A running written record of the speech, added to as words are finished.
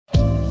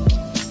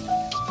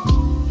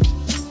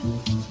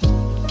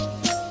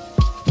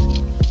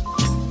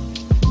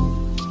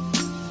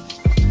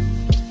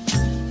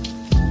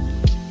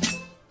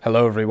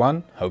Hello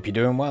everyone, hope you're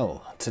doing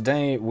well.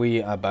 Today we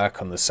are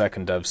back on the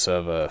second dev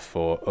server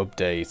for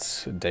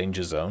update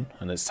Danger Zone,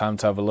 and it's time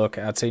to have a look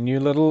at a new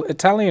little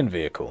Italian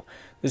vehicle.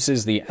 This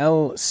is the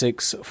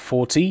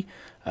L640,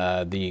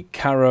 the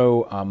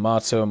Carro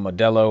Armato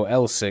Modello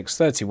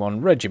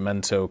L631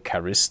 Reggimento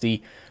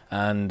Caristi,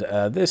 and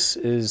this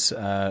is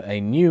a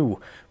new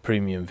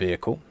premium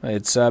vehicle.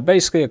 It's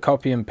basically a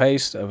copy and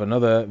paste of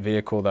another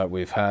vehicle that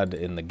we've had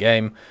in the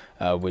game,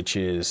 which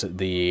is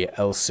the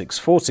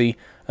L640.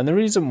 And the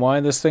reason why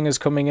this thing is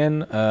coming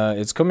in,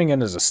 it's coming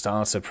in as a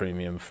starter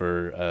premium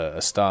for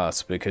a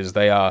start, because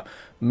they are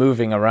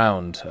moving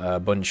around a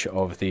bunch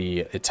of the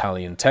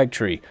Italian tech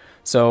tree.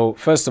 So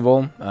first of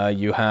all,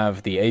 you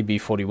have the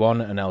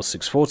AB41 and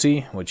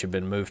L640, which have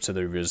been moved to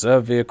the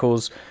reserve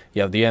vehicles.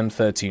 You have the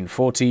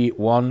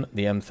M1341,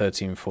 the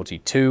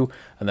M1342,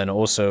 and then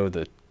also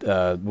the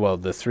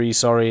 3,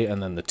 sorry,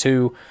 and then the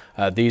 2.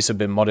 These have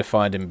been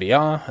modified in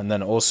BR, and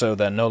then also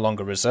they're no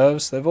longer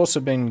reserves. They've also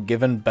been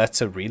given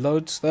better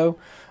reloads though,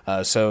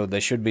 so they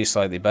should be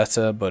slightly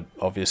better, but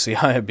obviously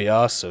higher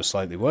BR, so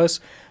slightly worse.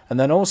 And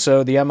then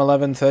also the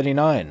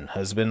M1139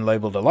 has been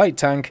labeled a light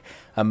tank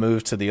and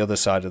moved to the other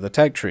side of the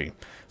tech tree.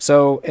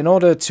 So in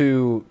order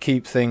to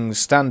keep things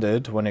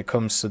standard when it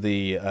comes to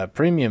the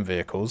premium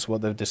vehicles,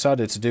 what they've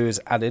decided to do is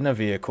add in a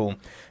vehicle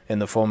in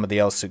the form of the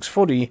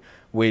L640,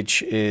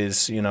 which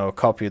is, you know, a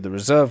copy of the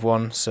reserve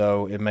one,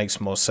 so it makes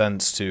more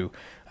sense to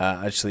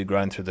actually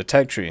grind through the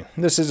tech tree.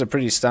 This is a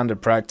pretty standard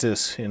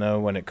practice, you know,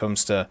 when it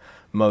comes to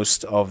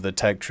most of the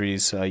tech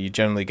trees. You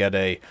generally get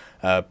a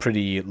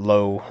pretty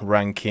low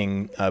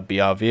ranking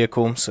BR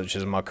vehicle, such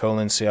as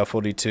Marcolin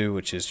CR42,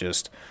 which is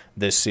just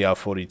this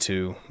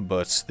CR42,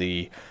 but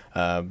the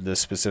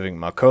specific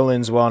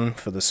Marcolin's one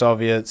for the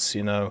Soviets.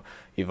 You know,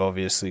 you've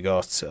obviously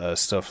got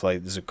stuff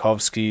like the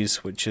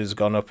Zhukovsky's, which has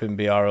gone up in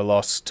BR a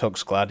lot,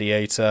 Tux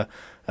Gladiator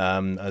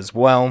as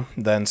well,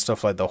 then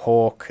stuff like the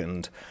Hawk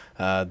and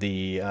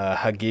the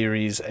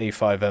Hagiri's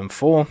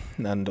A5M4,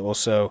 and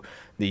also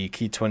the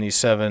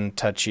Ki-27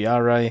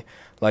 Tachiare.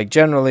 Like,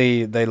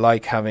 generally they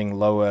like having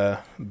lower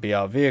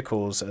BR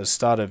vehicles as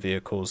starter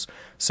vehicles,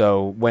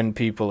 so when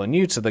people are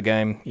new to the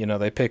game, you know,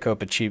 they pick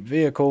up a cheap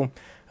vehicle,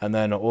 and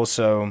then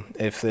also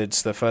if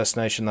it's the first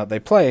nation that they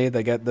play,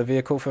 they get the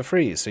vehicle for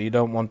free, so you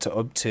don't want to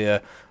up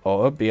tier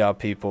or up BR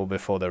people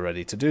before they're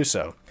ready to do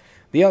so.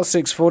 The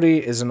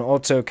L640 is an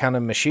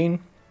autocannon machine,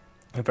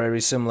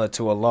 very similar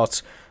to a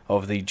lot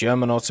of the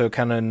German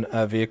autocannon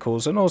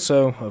vehicles, and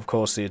also, of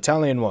course, the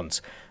Italian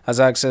ones. Has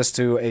access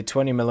to a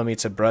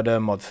 20mm Breda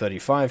Mod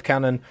 35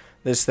 cannon.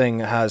 This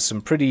thing has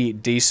some pretty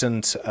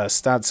decent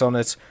stats on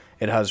it.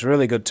 It has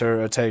really good turret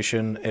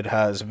rotation, it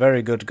has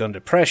very good gun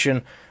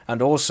depression,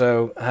 and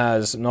also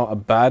has not a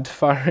bad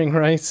firing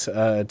rate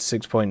at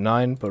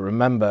 6.9, but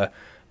remember,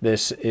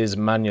 this is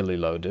manually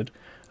loaded.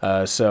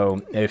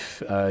 So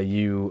if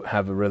you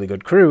have a really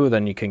good crew,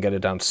 then you can get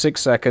it down to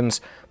 6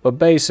 seconds, but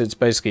base it's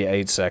basically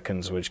 8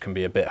 seconds, which can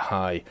be a bit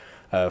high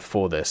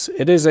for this.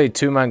 It is a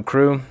 2-man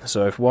crew,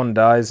 so if one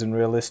dies in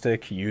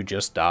realistic, you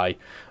just die.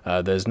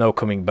 There's no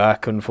coming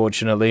back,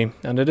 unfortunately,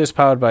 and it is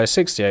powered by a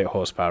 68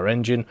 horsepower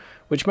engine,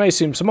 which may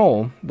seem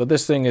small, but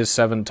this thing is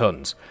 7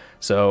 tons,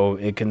 so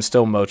it can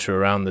still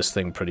motor around this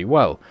thing pretty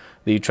well.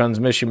 The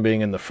transmission being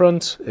in the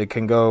front, it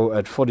can go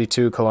at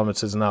 42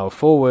 kilometers an hour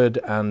forward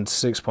and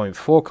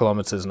 6.4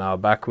 kilometers an hour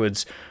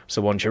backwards,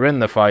 so once you're in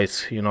the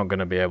fight, you're not going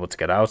to be able to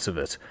get out of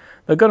it.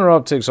 The gunner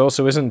optics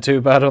also isn't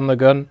too bad on the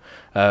gun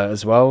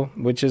as well,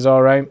 which is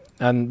alright.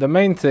 And the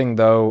main thing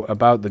though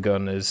about the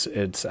gun is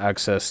its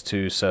access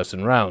to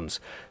certain rounds.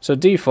 So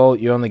default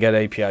you only get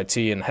APIT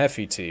and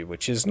HEFI-T,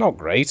 which is not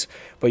great,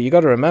 but you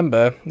got to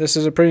remember this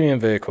is a premium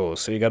vehicle,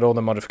 so you get all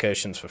the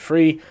modifications for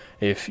free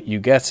if you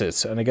get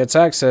it, and it gets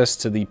access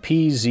to the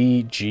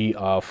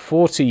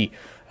PZGR40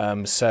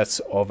 set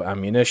of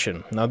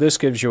ammunition. Now this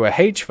gives you a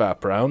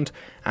HVAP round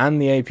and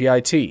the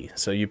APIT,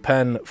 so you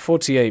pen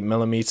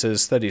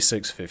 48mm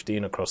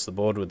 3615 across the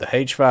board with the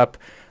HVAP,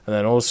 and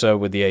then also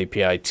with the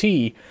APIT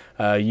you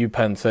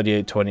pen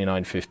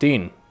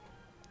 382915.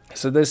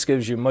 So this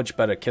gives you much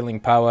better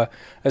killing power,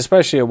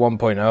 especially at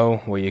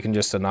 1.0, where you can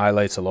just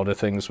annihilate a lot of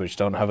things which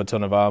don't have a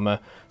ton of armor.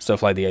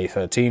 Stuff like the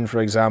A13,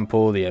 for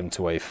example, the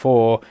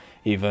M2A4,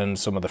 even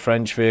some of the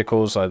French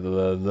vehicles like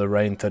the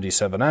Rain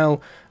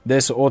 37L.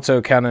 This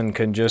autocannon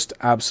can just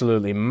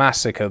absolutely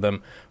massacre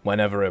them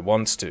whenever it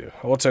wants to.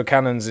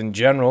 Autocannons in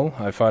general,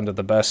 I find, are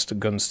the best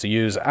guns to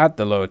use at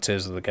the lower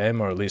tiers of the game,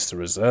 or at least the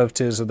reserve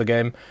tiers of the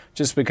game,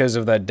 just because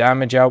of their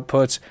damage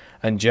output,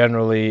 and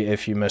generally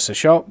if you miss a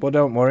shot, well,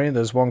 don't worry,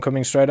 there's one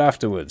coming straight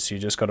afterwards. You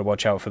just got to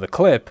watch out for the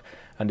clip,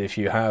 and if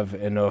you have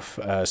enough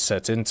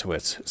set into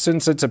it.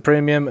 Since it's a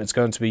premium, it's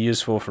going to be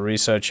useful for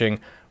researching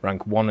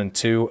rank 1 and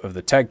 2 of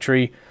the tech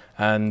tree,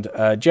 and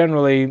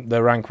generally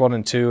the rank 1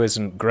 and 2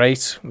 isn't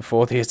great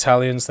for the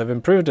Italians. They've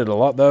improved it a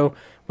lot though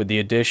with the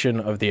addition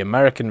of the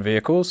American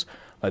vehicles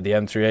like the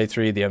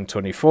M3A3, the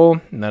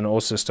M24, and then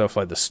also stuff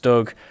like the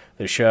Stug,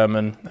 the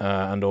Sherman,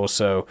 and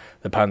also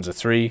the Panzer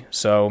III.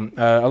 So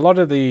a lot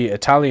of the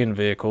Italian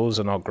vehicles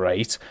are not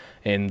great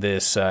in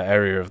this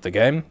area of the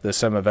game. The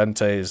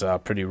Semaventes are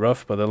pretty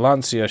rough, but the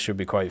Lancia should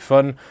be quite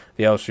fun.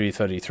 The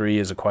L333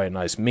 is a quite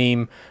nice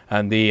meme,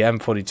 and the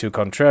M42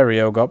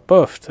 Contrario got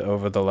buffed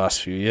over the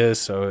last few years,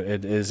 so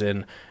it is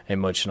in a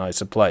much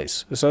nicer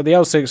place. So the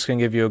L6 can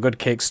give you a good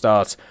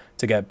kickstart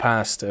to get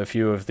past a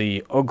few of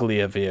the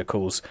uglier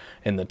vehicles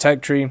in the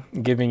tech tree,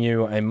 giving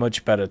you a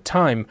much better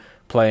time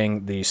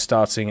playing the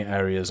starting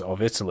areas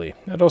of Italy.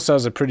 It also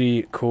has a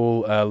pretty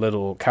cool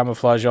little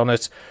camouflage on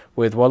it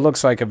with what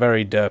looks like a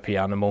very derpy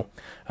animal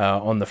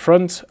on the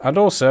front and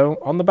also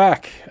on the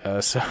back.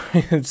 So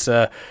it's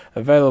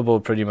available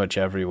pretty much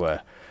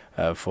everywhere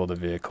for the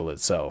vehicle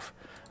itself.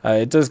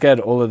 It does get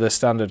all of the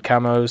standard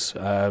camos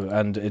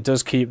and it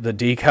does keep the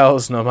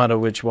decals no matter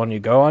which one you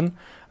go on.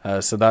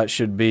 So that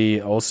should be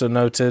also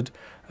noted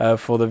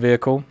for the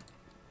vehicle.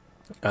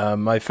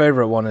 My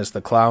favorite one is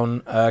the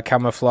clown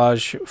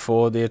camouflage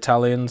for the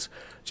Italians,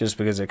 just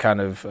because it kind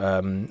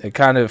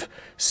of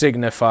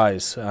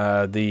signifies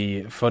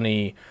the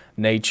funny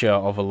nature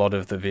of a lot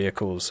of the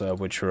vehicles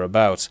which we're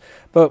about.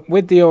 But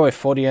with the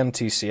OF40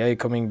 MTCA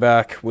coming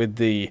back, with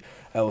the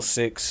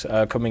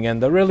L6 coming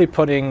in, they're really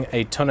putting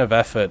a ton of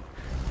effort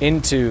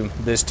into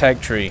this tech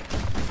tree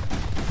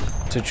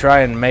to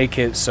try and make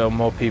it so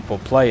more people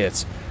play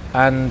it.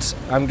 And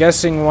I'm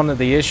guessing one of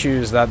the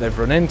issues that they've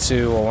run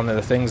into, or one of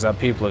the things that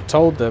people have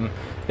told them,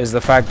 is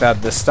the fact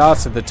that the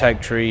start of the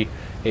tech tree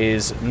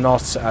is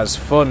not as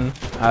fun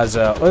as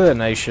other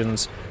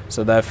nations,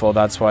 so therefore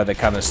that's why they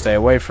kind of stay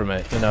away from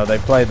it. You know, they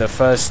play the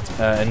first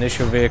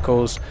initial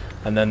vehicles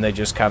and then they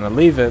just kind of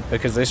leave it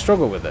because they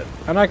struggle with it.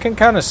 And I can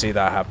kind of see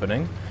that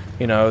happening.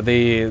 You know,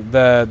 the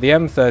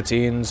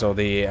M13s or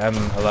the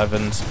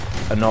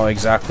M11s are not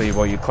exactly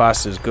what you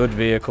class as good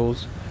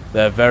vehicles.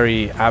 They're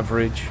very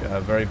average,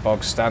 very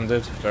bog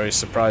standard. Very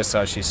surprised to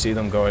actually see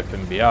them go up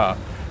in BR.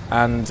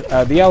 And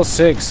the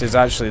L6 is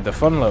actually the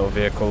fun little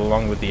vehicle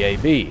along with the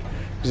AB,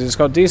 because it's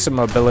got decent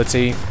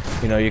mobility.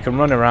 You know, you can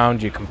run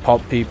around, you can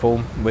pop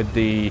people with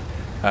the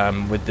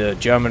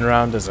German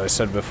round, as I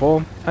said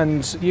before,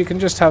 and you can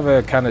just have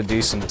a kind of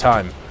decent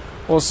time.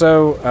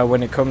 Also,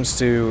 when it comes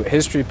to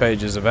history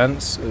pages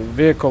events, a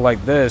vehicle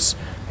like this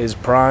is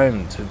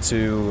primed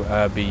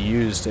to be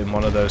used in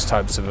one of those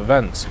types of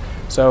events.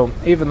 So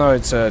even though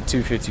it's a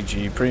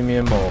 250G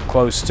premium or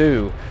close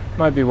to, it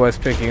might be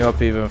worth picking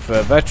up even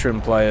for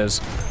veteran players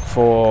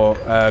for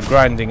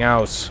grinding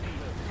out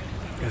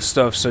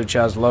stuff such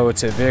as lower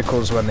tier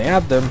vehicles when they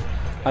add them,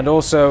 and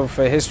also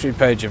for history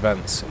page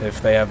events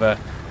if they ever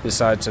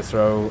decide to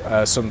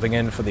throw something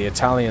in for the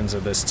Italians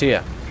of this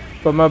tier.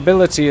 But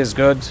mobility is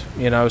good,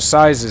 you know,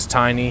 size is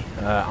tiny,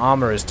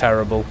 armor is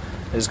terrible.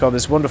 It's got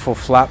this wonderful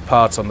flat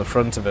part on the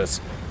front of it,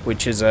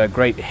 which is a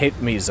great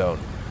hit me zone.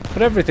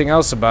 But everything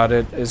else about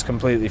it is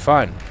completely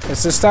fine.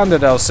 It's a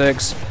standard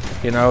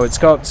L6, you know, it's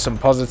got some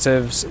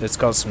positives, it's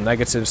got some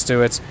negatives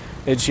to it.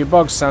 It's your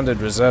bog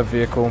standard reserve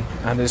vehicle,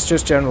 and it's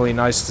just generally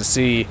nice to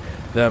see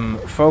them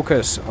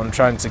focus on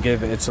trying to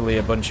give Italy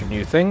a bunch of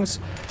new things,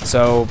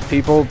 so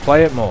people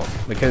play it more.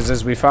 Because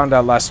as we found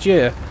out last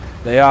year,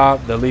 they are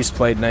the least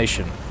played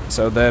nation.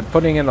 So they're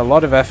putting in a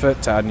lot of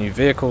effort to add new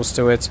vehicles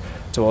to it,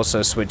 to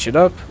also switch it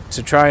up,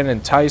 to try and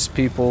entice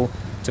people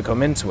to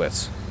come into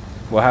it.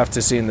 We'll have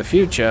to see in the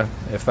future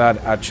if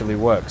that actually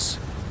works.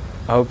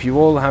 I hope you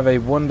all have a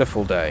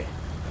wonderful day,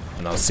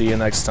 and I'll see you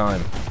next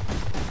time.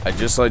 I'd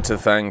just like to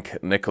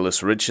thank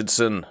Nicholas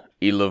Richardson,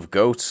 Elove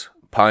Goat,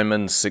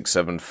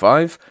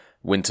 Pyman675,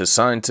 Winter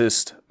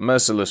Scientist,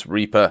 Merciless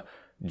Reaper,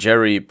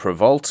 Jerry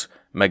Prevolt,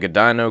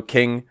 Megadino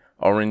King,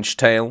 Orange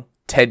Tail,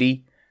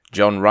 Teddy,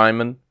 John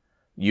Ryman,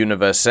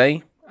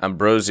 Universe,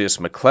 Ambrosius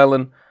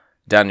McClellan,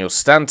 Daniel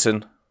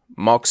Stanton,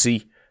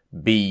 Moxie,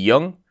 B.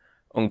 Young,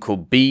 Uncle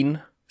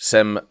Bean,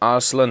 Sem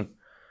Arslan,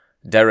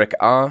 Derek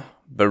R.,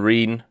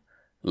 Bareen,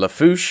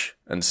 Lafouche,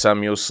 and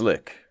Samuel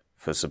Slick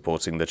for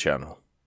supporting the channel.